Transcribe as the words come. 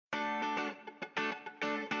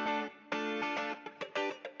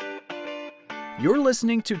You're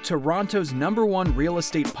listening to Toronto's #1 real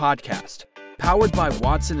estate podcast, powered by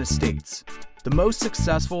Watson Estates. The most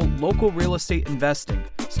successful local real estate investing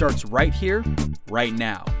starts right here, right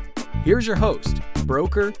now. Here's your host,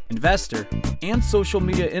 broker, investor, and social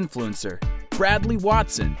media influencer, Bradley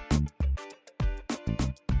Watson.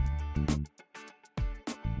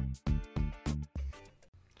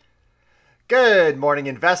 Good morning,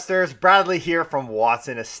 investors. Bradley here from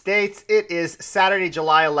Watson Estates. It is Saturday,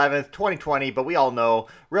 July 11th, 2020, but we all know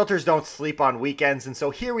realtors don't sleep on weekends. And so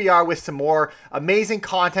here we are with some more amazing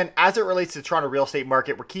content as it relates to the Toronto real estate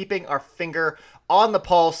market. We're keeping our finger on the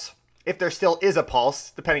pulse, if there still is a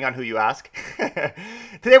pulse, depending on who you ask.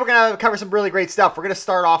 Today, we're going to cover some really great stuff. We're going to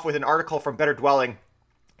start off with an article from Better Dwelling.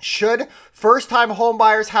 Should first-time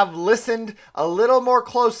homebuyers have listened a little more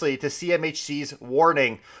closely to CMHC's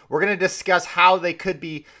warning? We're going to discuss how they could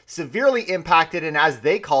be severely impacted and, as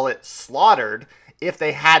they call it, slaughtered if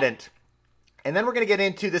they hadn't. And then we're going to get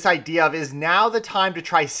into this idea of, is now the time to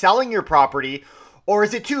try selling your property, or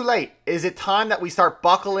is it too late? Is it time that we start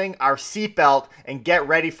buckling our seatbelt and get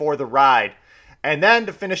ready for the ride? And then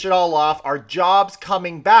to finish it all off, are jobs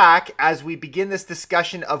coming back as we begin this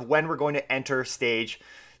discussion of when we're going to enter stage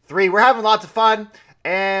 3. We're having lots of fun,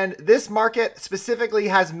 and this market specifically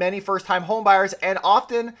has many first-time homebuyers, and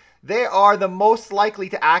often they are the most likely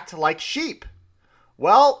to act like sheep.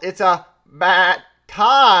 Well, it's a bad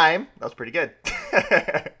time, that was pretty good,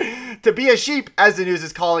 to be a sheep, as the news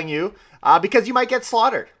is calling you, because you might get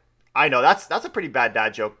slaughtered. I know, that's a pretty bad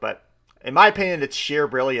dad joke, but in my opinion, it's sheer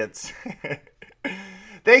brilliance.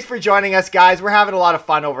 Thanks for joining us, guys. We're having a lot of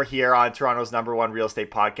fun over here on Toronto's #1 real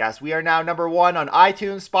estate podcast. We are now #1 on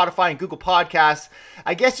iTunes, Spotify, and Google Podcasts.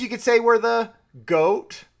 I guess you could say we're the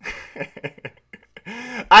GOAT.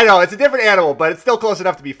 I know, it's a different animal, but it's still close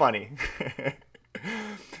enough to be funny.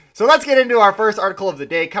 So let's get into our first article of the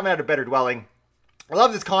day, coming out of Better Dwelling. I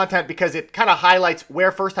love this content because it kind of highlights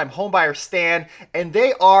where first-time homebuyers stand, and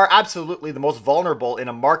they are absolutely the most vulnerable in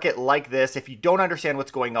a market like this. If you don't understand what's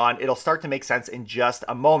going on, it'll start to make sense in just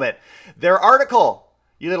a moment. Their article,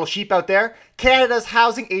 you little sheep out there, Canada's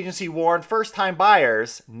housing agency warned first-time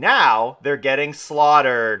buyers, now they're getting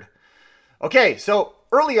slaughtered. Okay, so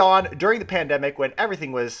early on during the pandemic, when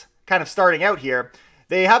everything was kind of starting out here,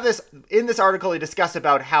 they have this, in this article, they discuss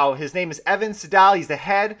about how his name is Evan Siddall. He's the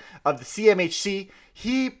head of the CMHC.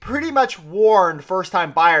 He pretty much warned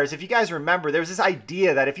first-time buyers. If you guys remember, there was this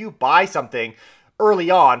idea that if you buy something early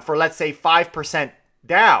on for, let's say, 5%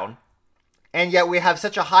 down, and yet we have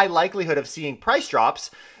such a high likelihood of seeing price drops,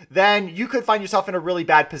 then you could find yourself in a really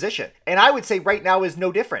bad position. And I would say right now is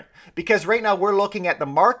no different, because right now we're looking at the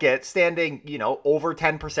market standing, over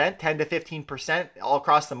 10%, 10 to 15% all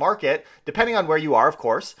across the market, depending on where you are, of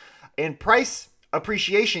course, in price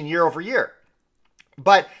appreciation year over year.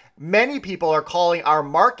 But many people are calling our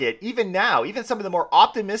market, even now, even some of the more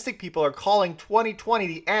optimistic people are calling 2020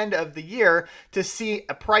 the end of the year to see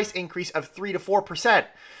a price increase of 3 to 4%.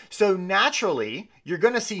 So naturally, you're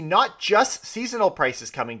going to see not just seasonal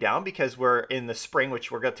prices coming down because we're in the spring,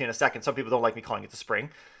 which we'll get to in a second. Some people don't like me calling it the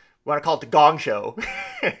spring. We want to call it the Gong Show.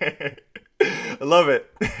 I love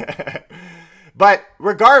it. But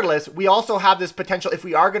regardless, we also have this potential, if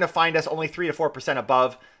we are going to find us only 3 to 4%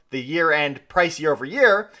 above the year-end price year over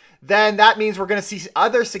year, then that means we're going to see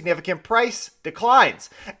other significant price declines.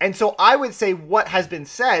 And so I would say what has been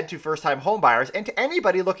said to first-time homebuyers and to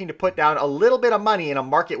anybody looking to put down a little bit of money in a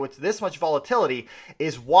market with this much volatility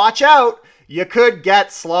is watch out, you could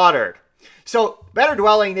get slaughtered. So Better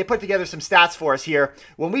Dwelling, they put together some stats for us here.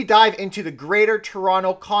 When we dive into the Greater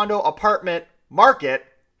Toronto condo apartment market,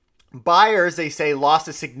 buyers, they say, lost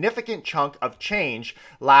a significant chunk of change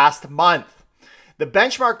last month. The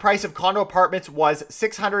benchmark price of condo apartments was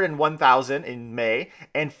 $601,000 in May,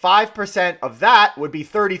 and 5% of that would be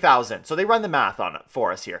 $30,000. So they run the math on it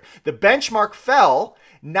for us here. The benchmark fell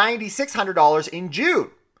 $9,600 in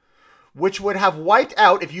June, which would have wiped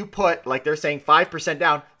out, if you put, like they're saying, 5%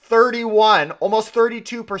 down, 31, almost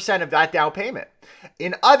 32% of that down payment.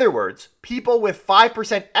 In other words, people with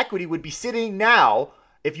 5% equity would be sitting now,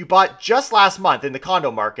 if you bought just last month in the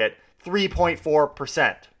condo market,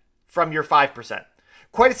 3.4% from your 5%.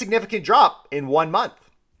 Quite a significant drop in 1 month.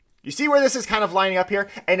 You see where this is kind of lining up here?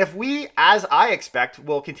 And if we, as I expect,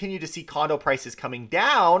 will continue to see condo prices coming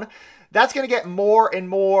down, that's going to get more and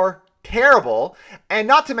more terrible. And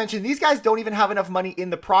not to mention, these guys don't even have enough money in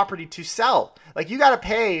the property to sell. Like, you got to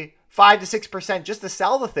pay 5 to 6% just to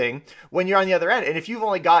sell the thing when you're on the other end. And if you've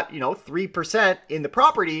only got, 3% in the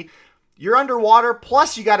property, you're underwater.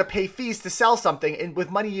 Plus, you got to pay fees to sell something and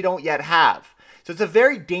with money you don't yet have. So it's a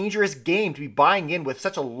very dangerous game to be buying in with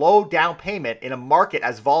such a low down payment in a market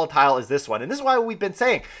as volatile as this one. And this is why we've been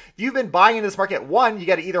saying, if you've been buying in this market, one, you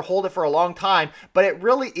got to either hold it for a long time, but it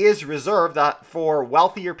really is reserved for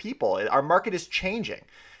wealthier people. Our market is changing.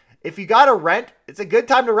 If you got to rent, it's a good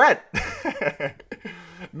time to rent.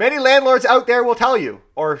 Many landlords out there will tell you,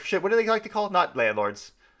 or shit, what do they like to call it? Not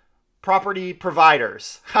landlords. Property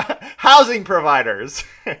providers. Housing providers.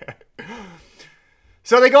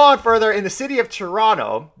 So they go on further. In the city of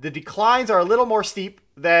Toronto, the declines are a little more steep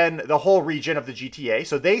than the whole region of the GTA.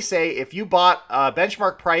 So they say if you bought a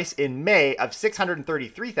benchmark price in May of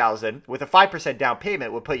 $633,000 with a 5% down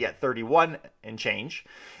payment, would put you at 31 and change.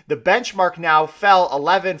 The benchmark now fell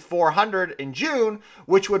 11,400 in June,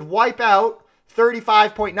 which would wipe out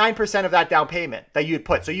 35.9% of that down payment that you'd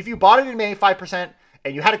put. So if you bought it in May, 5%,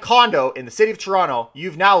 and you had a condo in the city of Toronto,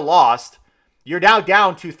 you're now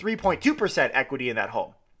down to 3.2% equity in that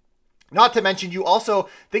home. Not to mention, you also,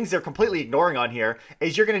 things they're completely ignoring on here,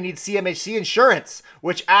 is you're going to need CMHC insurance,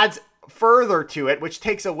 which adds further to it, which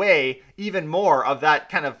takes away even more of that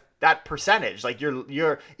kind of, that percentage. Like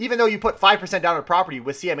you're even though you put 5% down on a property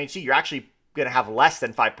with CMHC, you're actually going to have less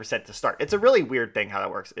than 5% to start. It's a really weird thing how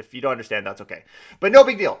that works. If you don't understand, that's okay. But no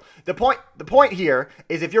big deal. The point here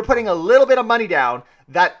is if you're putting a little bit of money down,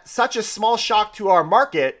 that such a small shock to our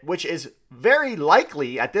market, which is very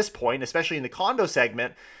likely at this point, especially in the condo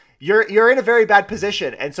segment, you're in a very bad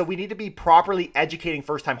position. And so we need to be properly educating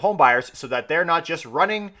first-time home buyers so that they're not just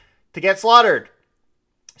running to get slaughtered.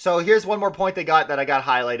 So here's one more point that I got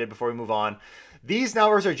highlighted before we move on. These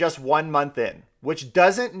numbers are just 1 month in, which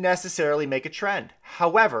doesn't necessarily make a trend.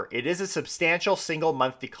 However, it is a substantial single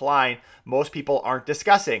month decline most people aren't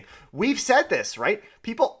discussing. We've said this, right?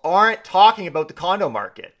 People aren't talking about the condo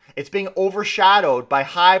market. It's being overshadowed by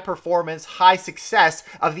high performance, high success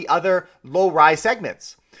of the other low rise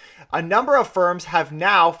segments. A number of firms have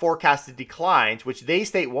now forecasted declines, which they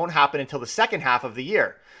state won't happen until the second half of the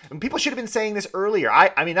year. And people should have been saying this earlier.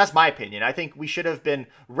 I mean, that's my opinion. I think we should have been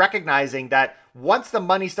recognizing that once the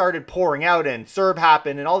money started pouring out and CERB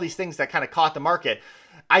happened and all these things that kind of caught the market,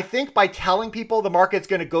 I think by telling people the market's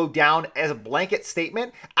going to go down as a blanket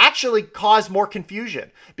statement actually caused more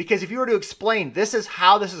confusion. Because if you were to explain this is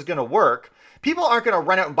how this is going to work, people aren't going to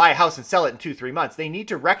run out and buy a house and sell it in 2-3 months. They need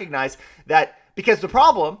to recognize that, because the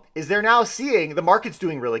problem is they're now seeing the market's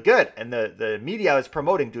doing really good and the media is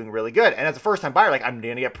promoting doing really good. And as a first-time buyer, like, I'm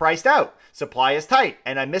going to get priced out. Supply is tight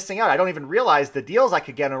and I'm missing out. I don't even realize the deals I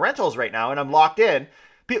could get on rentals right now and I'm locked in.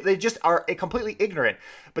 They just are completely ignorant.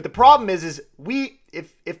 But the problem is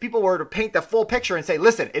if people were to paint the full picture and say,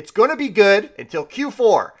 listen, it's going to be good until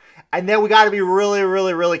Q4, and then we got to be really,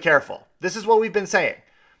 really, really careful. This is what we've been saying.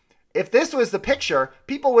 If this was the picture,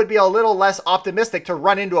 people would be a little less optimistic to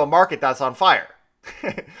run into a market that's on fire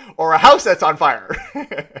or a house that's on fire.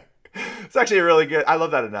 It's actually really good. I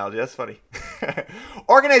love that analogy. That's funny.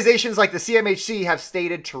 Organizations like the CMHC have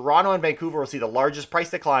stated Toronto and Vancouver will see the largest price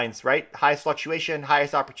declines, right? Highest fluctuation,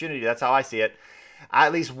 highest opportunity. That's how I see it.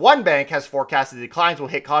 At least one bank has forecasted the declines will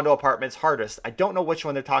hit condo apartments hardest. I don't know which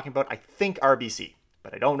one they're talking about. I think RBC,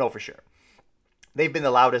 but I don't know for sure. They've been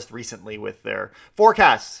the loudest recently with their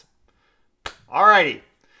forecasts. Alrighty.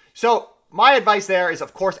 So my advice there is,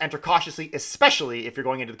 of course, enter cautiously, especially if you're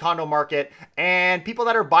going into the condo market. And people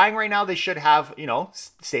that are buying right now, they should have,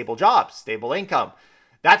 stable jobs, stable income.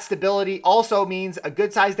 That stability also means a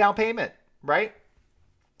good sized down payment, right?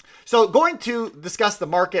 So going to discuss the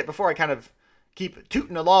market before I kind of keep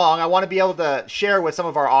tooting along, I want to be able to share what some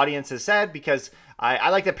of our audience has said, because I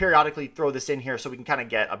like to periodically throw this in here so we can kind of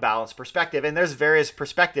get a balanced perspective. And there's various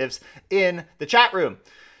perspectives in the chat room.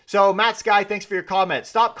 So Matt Sky, thanks for your comment.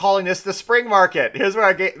 Stop calling this the spring market. This is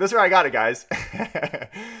where I got it, guys.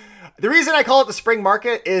 The reason I call it the spring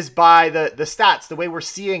market is by the stats, the way we're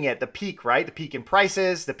seeing it, the peak, right? The peak in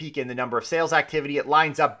prices, the peak in the number of sales activity. It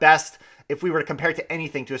lines up best if we were to compare it to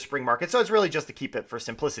anything to a spring market. So it's really just to keep it for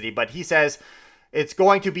simplicity. But he says it's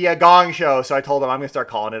going to be a gong show. So I told him I'm going to start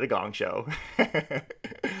calling it a gong show.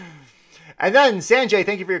 And then Sanjay,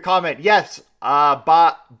 thank you for your comment. Yes,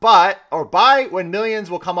 buy when millions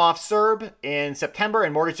will come off CERB in September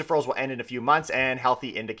and mortgage deferrals will end in a few months, and healthy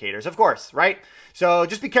indicators, of course, right? So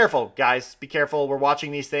just be careful, guys. Be careful. We're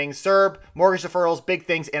watching these things. CERB, mortgage deferrals, big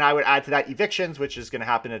things. And I would add to that evictions, which is going to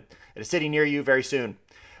happen at a city near you very soon.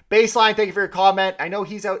 Baseline, thank you for your comment. I know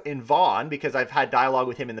he's out in Vaughan because I've had dialogue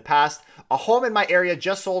with him in the past. A home in my area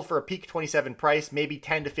just sold for a peak 27 price, maybe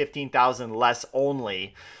 10 to 15,000 less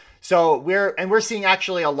only. So we're seeing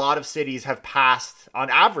actually a lot of cities have passed,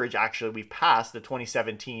 on average, actually, we've passed the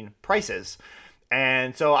 2017 prices.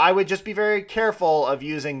 And so I would just be very careful of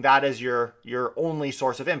using that as your only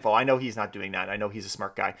source of info. I know he's not doing that. I know he's a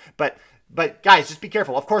smart guy. But guys, just be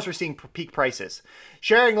careful. Of course, we're seeing peak prices.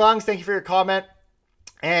 Sharing Lungs, thank you for your comment.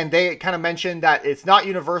 And they kind of mentioned that it's not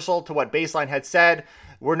universal to what Baseline had said.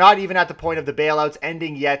 We're not even at the point of the bailouts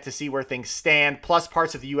ending yet to see where things stand. Plus,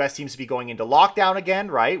 parts of the U.S. seems to be going into lockdown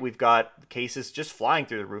again, right? We've got cases just flying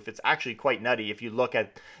through the roof. It's actually quite nutty. If you look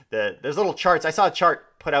at there's little charts. I saw a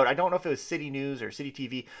chart put out. I don't know if it was City News or City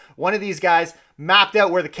TV. One of these guys mapped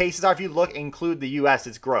out where the cases are. If you look, include the U.S.,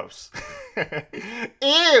 it's gross.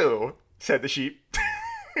 Ew, said the sheep.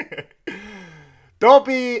 It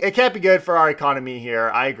can't be good for our economy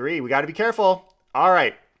here. I agree. We got to be careful. All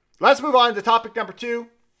right. Let's move on to topic number 2.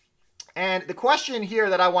 And the question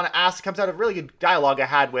here that I want to ask comes out of really good dialogue I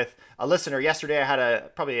had with a listener yesterday. I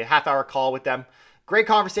had probably a half-hour call with them. Great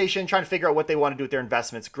conversation, trying to figure out what they want to do with their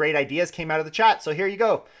investments. Great ideas came out of the chat. So here you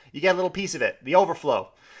go. You get a little piece of it. The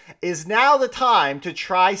overflow. Is now the time to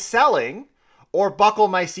try selling or buckle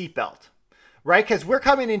my seatbelt? Right? Because we're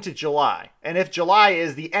coming into July. And if July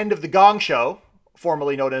is the end of the Gong Show,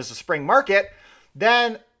 formerly known as the spring market,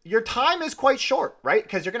 then your time is quite short, right?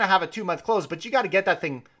 Because you're going to have a 2-month close, but you got to get that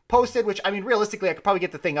thing posted, which, I mean, realistically, I could probably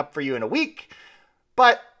get the thing up for you in a week,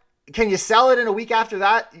 but can you sell it in a week after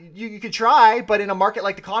that? You could try, but in a market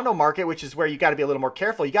like the condo market, which is where you got to be a little more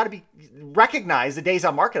careful, you got to recognize the days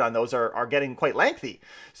on market on those are getting quite lengthy.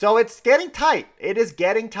 So it's getting tight. It is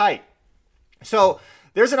getting tight. So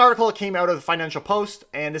there's an article that came out of the Financial Post,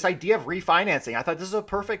 and this idea of refinancing, I thought this is a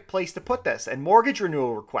perfect place to put this, and mortgage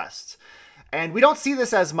renewal requests. And we don't see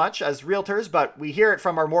this as much as realtors, but we hear it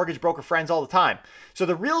from our mortgage broker friends all the time. So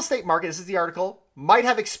the real estate market, this is the article, might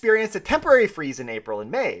have experienced a temporary freeze in April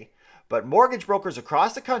and May, but mortgage brokers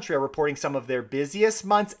across the country are reporting some of their busiest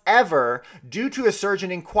months ever due to a surge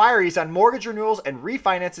in inquiries on mortgage renewals and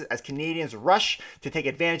refinances as Canadians rush to take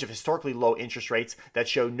advantage of historically low interest rates that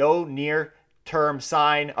show no near-term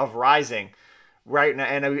sign of rising. Right,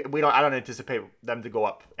 and I don't anticipate them to go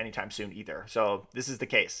up anytime soon either. So this is the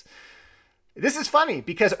case. This is funny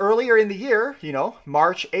because earlier in the year,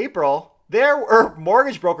 March, April, there were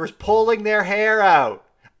mortgage brokers pulling their hair out.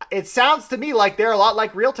 It sounds to me like they're a lot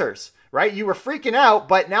like realtors, right? You were freaking out,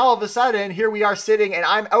 but now all of a sudden, here we are sitting and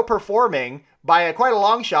I'm outperforming by quite a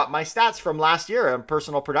long shot my stats from last year in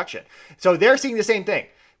personal production. So they're seeing the same thing.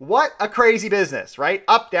 What a crazy business, right?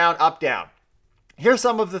 Up, down, up, down. Here's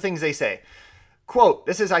some of the things they say. Quote,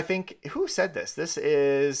 this is, I think, who said this? This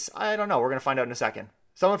is, I don't know. We're going to find out in a second.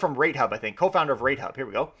 Someone from RateHub, I think, co-founder of RateHub. Here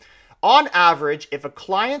we go. On average, if a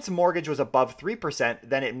client's mortgage was above 3%,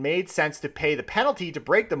 then it made sense to pay the penalty to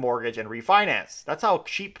break the mortgage and refinance. That's how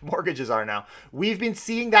cheap mortgages are now. We've been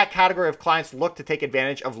seeing that category of clients look to take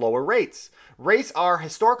advantage of lower rates. Rates are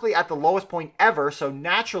historically at the lowest point ever, so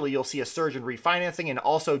naturally you'll see a surge in refinancing and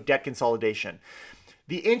also debt consolidation.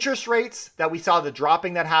 The interest rates that we saw, the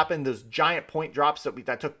dropping that happened, those giant point drops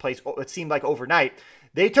that took place, it seemed like overnight,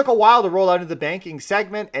 they took a while to roll out into the banking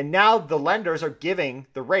segment, and now the lenders are giving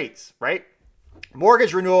the rates, right?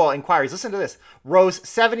 Mortgage renewal inquiries, listen to this, rose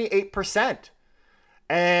 78%.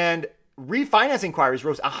 And refinance inquiries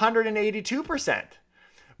rose 182%.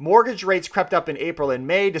 Mortgage rates crept up in April and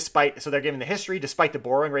May, so they're giving the history, despite the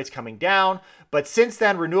borrowing rates coming down. But since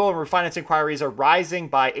then, renewal and refinance inquiries are rising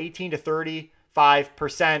by 18 to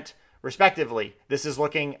 35%, respectively. This is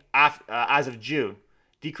looking as of June.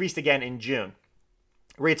 Decreased again in June.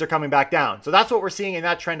 Rates are coming back down. So that's what we're seeing, and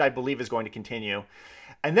that trend, I believe, is going to continue.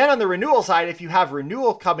 And then on the renewal side, if you have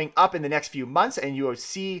renewal coming up in the next few months and you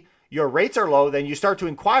see your rates are low, then you start to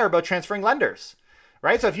inquire about transferring lenders,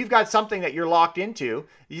 right? So if you've got something that you're locked into,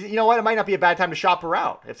 you know what? It might not be a bad time to shop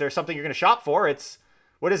around. If there's something you're going to shop for, it's,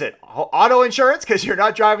 what is it? Auto insurance, because you're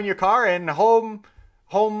not driving your car, and home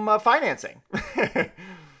financing.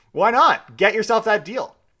 Why not? Get yourself that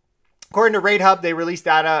deal. According to RateHub, they released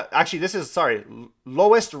data. Actually,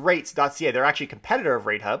 lowestrates.ca. They're actually a competitor of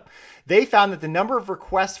RateHub. They found that the number of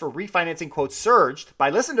requests for refinancing quotes surged by,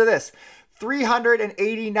 listen to this,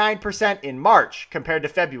 389% in March compared to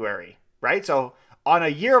February, right? So on a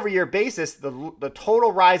year-over-year basis, the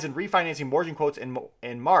total rise in refinancing mortgage quotes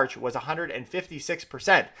in March was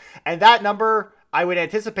 156%. And that number, I would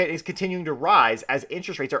anticipate, is continuing to rise as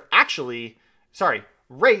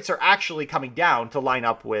rates are actually coming down to line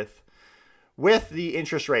up with the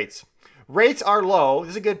interest rates. Rates are low.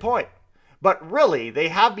 This is a good point. But really, they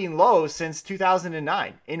have been low since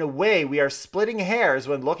 2009. In a way, we are splitting hairs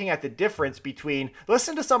when looking at the difference between,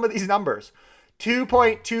 listen to some of these numbers,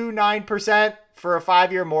 2.29% for a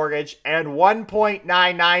 5-year mortgage and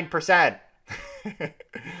 1.99%.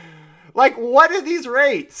 Like, what are these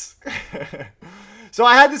rates? So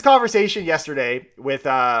I had this conversation yesterday with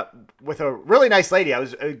a really nice lady. It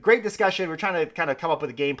was a great discussion. We're trying to kind of come up with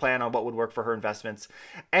a game plan on what would work for her investments.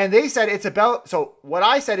 And they said what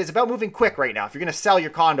I said is about moving quick right now. If you're going to sell your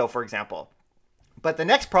condo, for example. But the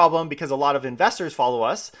next problem, because a lot of investors follow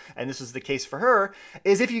us, and this is the case for her,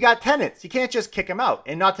 is if you got tenants, you can't just kick them out.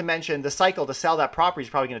 And not to mention the cycle to sell that property is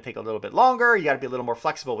probably going to take a little bit longer. You got to be a little more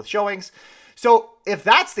flexible with showings. So if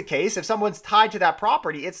that's the case, if someone's tied to that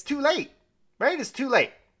property, it's too late, right? It's too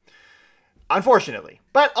late, unfortunately.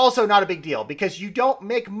 But also not a big deal because you don't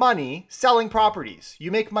make money selling properties.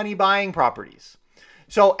 You make money buying properties.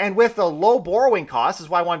 So, and with the low borrowing costs, is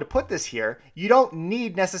why I wanted to put this here, you don't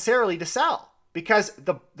need necessarily to sell. Because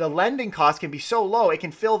the lending cost can be so low, it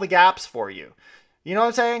can fill the gaps for you. You know what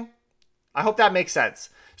I'm saying? I hope that makes sense.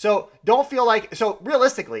 So don't feel like, so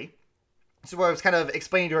realistically, this is what I was kind of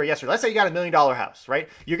explaining to her yesterday. Let's say you got $1 million house, right?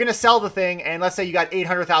 You're going to sell the thing, and let's say you got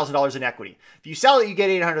 $800,000 in equity. If you sell it, you get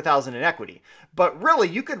 $800,000 in equity. But really,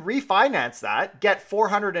 you could refinance that, get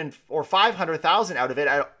 $400,000 or $500,000 out of it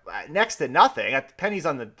at next to nothing, at pennies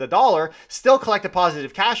on the dollar, still collect a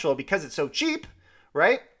positive cash flow because it's so cheap,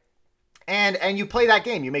 right? And you play that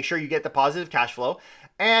game. You make sure you get the positive cash flow.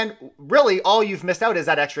 And really, all you've missed out is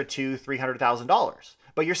that extra $200,000-$300,000.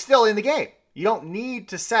 But you're still in the game. You don't need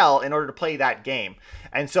to sell in order to play that game.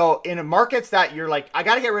 And so in markets that you're like, I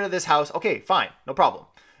got to get rid of this house. Okay, fine. No problem.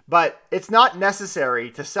 But it's not necessary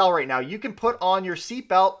to sell right now. You can put on your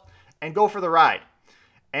seatbelt and go for the ride.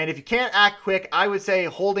 And if you can't act quick, I would say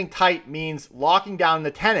holding tight means locking down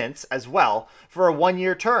the tenants as well for a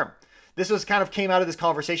 1-year term. This was kind of came out of this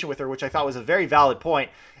conversation with her, which I thought was a very valid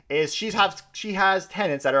point, is she has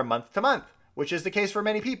tenants that are month to month, which is the case for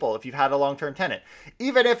many people if you've had a long-term tenant.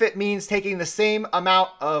 Even if it means taking the same amount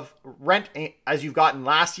of rent as you've gotten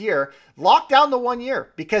last year, lock down the 1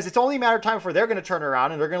 year because it's only a matter of time before they're going to turn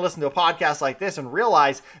around and they're going to listen to a podcast like this and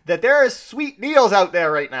realize that there is sweet deals out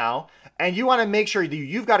there right now. And you want to make sure that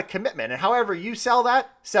you've got a commitment. And however you sell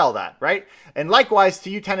that, right? And likewise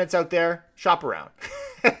to you tenants out there, shop around.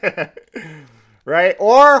 Right?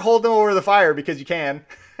 Or hold them over the fire because you can.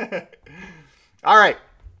 All right.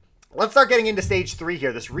 Let's start getting into stage 3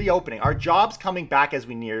 here, this reopening. Our jobs coming back as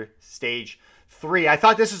we near stage 3. I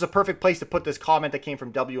thought this was a perfect place to put this comment that came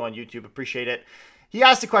from W on YouTube. Appreciate it. He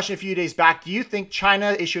asked a question a few days back. Do you think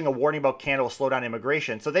China issuing a warning about Canada will slow down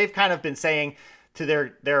immigration? So they've kind of been saying to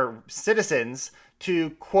their citizens to,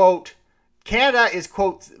 quote, Canada is,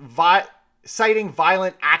 quote, citing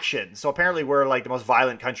violent action. So apparently we're like the most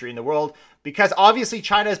violent country in the world because obviously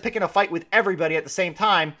China is picking a fight with everybody at the same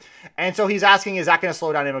time. And so he's asking, is that going to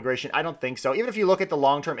slow down immigration? I don't think so. Even if you look at the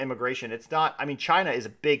long-term immigration, it's not, I mean, China is a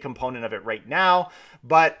big component of it right now,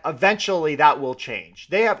 but eventually that will change.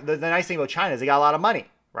 They have, the nice thing about China is they got a lot of money,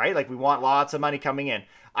 right? Like we want lots of money coming in.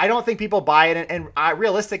 I don't think people buy it. And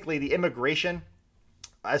realistically, the immigration,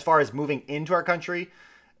 as far as moving into our country,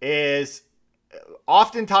 is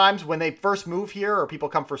oftentimes when they first move here or people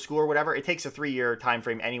come for school or whatever, it takes a 3-year time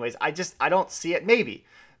frame anyways. I don't see it.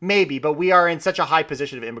 Maybe, but we are in such a high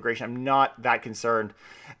position of immigration. I'm not that concerned.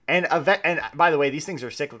 And by the way, these things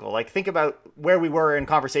are cyclical. Like think about where we were in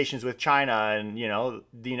conversations with China and, you know,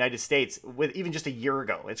 the United States with even just a year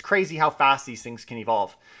ago. It's crazy how fast these things can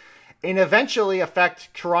evolve and eventually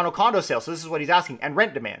affect Toronto condo sales. So this is what he's asking, and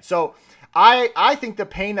rent demand. So I think the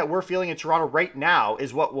pain that we're feeling in Toronto right now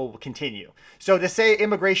is what will continue. So to say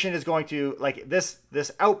immigration is going to, like this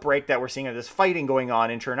outbreak that we're seeing, or this fighting going on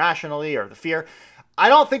internationally, or the fear, I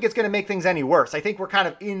don't think it's going to make things any worse. I think we're kind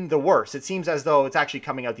of in the worst. It seems as though it's actually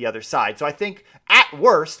coming out the other side. So I think at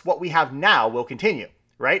worst, what we have now will continue,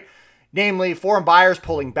 right? Namely, foreign buyers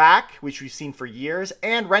pulling back, which we've seen for years,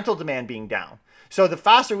 and rental demand being down. So the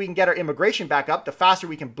faster we can get our immigration back up, the faster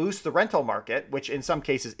we can boost the rental market, which in some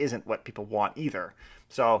cases isn't what people want either.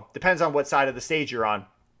 So depends on what side of the stage you're on.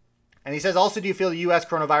 And he says, also, do you feel the U.S.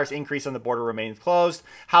 coronavirus increase on the border remains closed?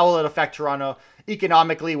 How will it affect Toronto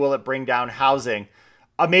economically? Will it bring down housing?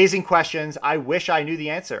 Amazing questions. I wish I knew the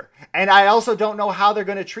answer. And I also don't know how they're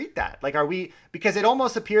going to treat that. Like, because it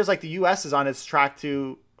almost appears like the U.S. is on its track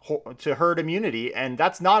to herd immunity, and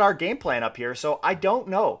that's not our game plan up here. So I don't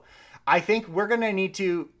know. I think we're going to need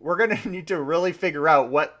to really figure out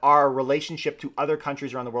what our relationship to other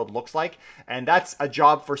countries around the world looks like. And that's a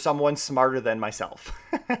job for someone smarter than myself.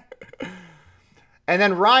 And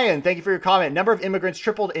then Ryan, thank you for your comment. Number of immigrants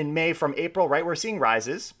tripled in May from April, right? We're seeing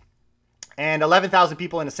rises. And 11,000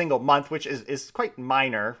 people in a single month, which is quite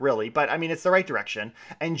minor, really. But, I mean, it's the right direction.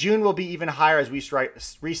 And June will be even higher as we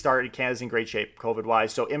restart. Canada's in great shape,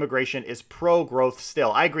 COVID-wise. So immigration is pro-growth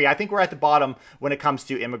still. I agree. I think we're at the bottom when it comes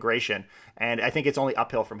to immigration. And I think it's only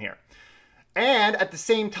uphill from here. And at the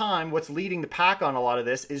same time, what's leading the pack on a lot of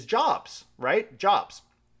this is jobs, right? Jobs.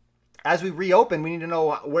 As we reopen, we need to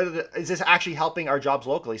know is this actually helping our jobs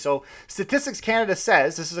locally? So Statistics Canada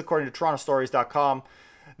says, this is according to TorontoStories.com,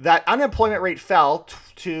 that unemployment rate fell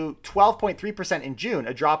to 12.3% in June,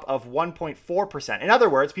 a drop of 1.4%. In other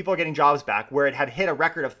words, people are getting jobs back where it had hit a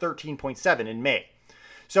record of 13.7 in May.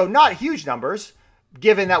 So not huge numbers,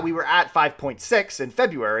 given that we were at 5.6 in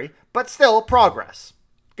February, but still progress.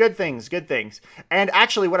 Good things, good things. And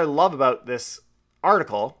actually what I love about this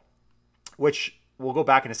article, which we'll go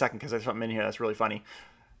back in a second because there's something in here that's really funny.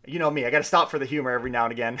 You know me, I got to stop for the humor every now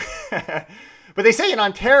and again. But they say in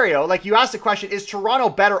Ontario, like you asked the question, is Toronto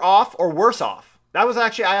better off or worse off? That was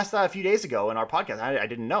actually, I asked that a few days ago in our podcast. I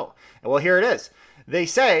didn't know. Well, here it is. They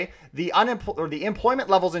say the employment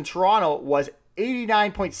levels in Toronto was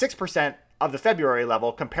 89.6% of the February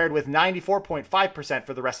level compared with 94.5%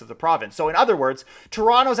 for the rest of the province. So in other words,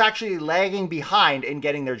 Toronto's actually lagging behind in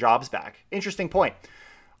getting their jobs back. Interesting point.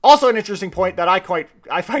 Also an interesting point that I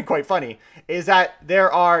find quite funny is that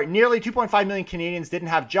there are nearly 2.5 million Canadians didn't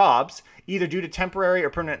have jobs, either due to temporary or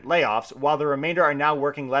permanent layoffs, while the remainder are now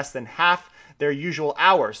working less than half their usual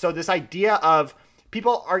hours. So this idea of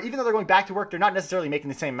people are, even though they're going back to work, they're not necessarily making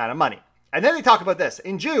the same amount of money. And then they talk about this.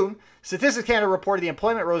 In June, Statistics Canada reported the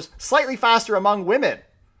employment rose slightly faster among women.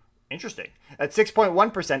 Interesting. At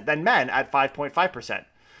 6.1% than men at 5.5%.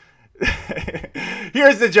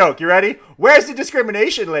 Here's the joke. You ready? Where's the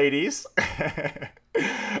discrimination, ladies?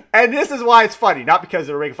 And this is why it's funny. Not because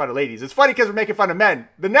we're making fun of ladies. It's funny because we're making fun of men.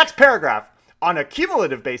 The next paragraph. On a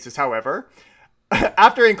cumulative basis, however,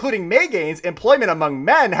 after including May gains, employment among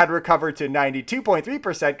men had recovered to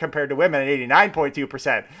 92.3% compared to women at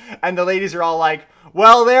 89.2%. And the ladies are all like,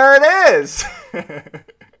 well, there it is.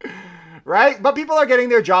 Right? But people are getting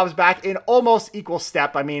their jobs back in almost equal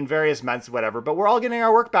step. I mean, various months, whatever. But we're all getting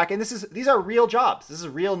our work back. And these are real jobs. This is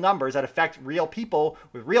real numbers that affect real people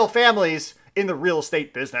with real families in the real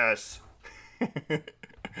estate business.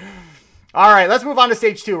 All right, let's move on to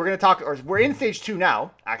stage two. We're in stage two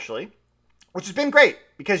now, actually, which has been great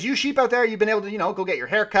because you sheep out there, you've been able to, go get your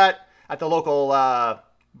hair cut at the local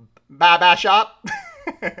Baba shop.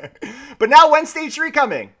 But now when's stage three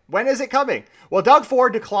coming? When is it coming? Well, Doug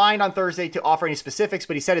Ford declined on Thursday to offer any specifics,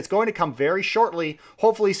 but he said it's going to come very shortly,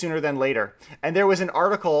 hopefully sooner than later. And there was an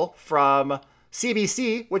article from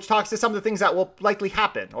CBC, which talks to some of the things that will likely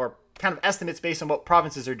happen, or kind of estimates based on what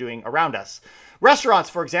provinces are doing around us. Restaurants,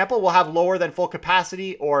 for example, will have lower than full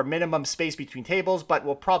capacity or minimum space between tables, but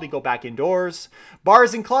will probably go back indoors.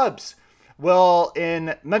 Bars and clubs. Well,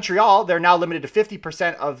 in Montreal, they're now limited to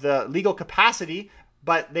 50% of the legal capacity,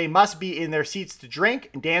 but they must be in their seats to drink.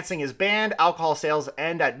 Dancing is banned. Alcohol sales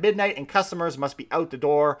end at midnight, and customers must be out the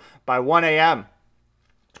door by 1 a.m.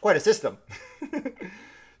 It's quite a system.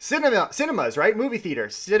 Cinemas, right? Movie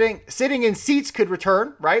theaters. Sitting in seats could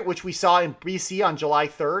return, right? Which we saw in BC on July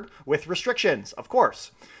 3rd with restrictions, of course.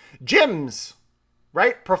 Gyms,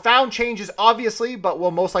 right? Profound changes, obviously, but will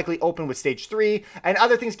most likely open with stage three. And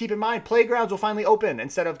other things to keep in mind, playgrounds will finally open.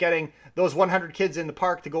 Instead of getting those 100 kids in the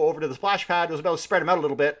park to go over to the splash pad, it was about to spread them out a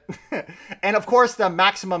little bit. And of course, the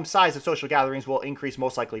maximum size of social gatherings will increase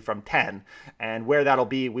most likely from 10. And where that'll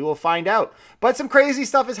be, we will find out. But some crazy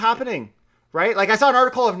stuff is happening, right? Like I saw an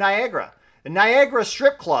article of Niagara. The Niagara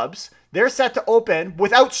strip clubs, they're set to open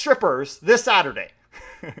without strippers this Saturday.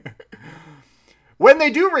 When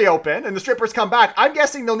they do reopen and the strippers come back, I'm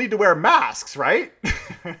guessing they'll need to wear masks, right?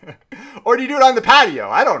 Or do you do it on the patio?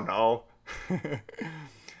 I don't know.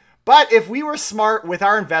 But if we were smart with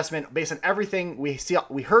our investment based on everything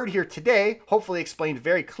we heard here today, hopefully explained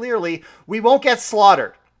very clearly, we won't get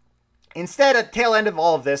slaughtered. Instead, at the tail end of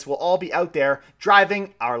all of this, we'll all be out there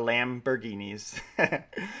driving our Lamborghinis.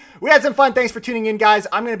 We had some fun. Thanks for tuning in, guys.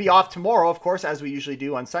 I'm going to be off tomorrow, of course, as we usually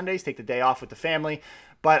do on Sundays. Take the day off with the family.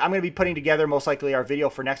 But I'm going to be putting together most likely our video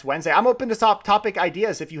for next Wednesday. I'm open to topic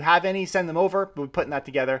ideas. If you have any, send them over. We'll be putting that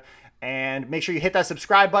together. And make sure you hit that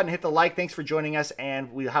subscribe button, hit the like. Thanks for joining us,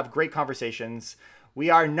 and we'll have great conversations.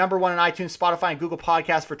 We are #1 on iTunes, Spotify, and Google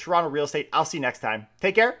Podcasts for Toronto Real Estate. I'll see you next time.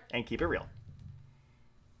 Take care and keep it real.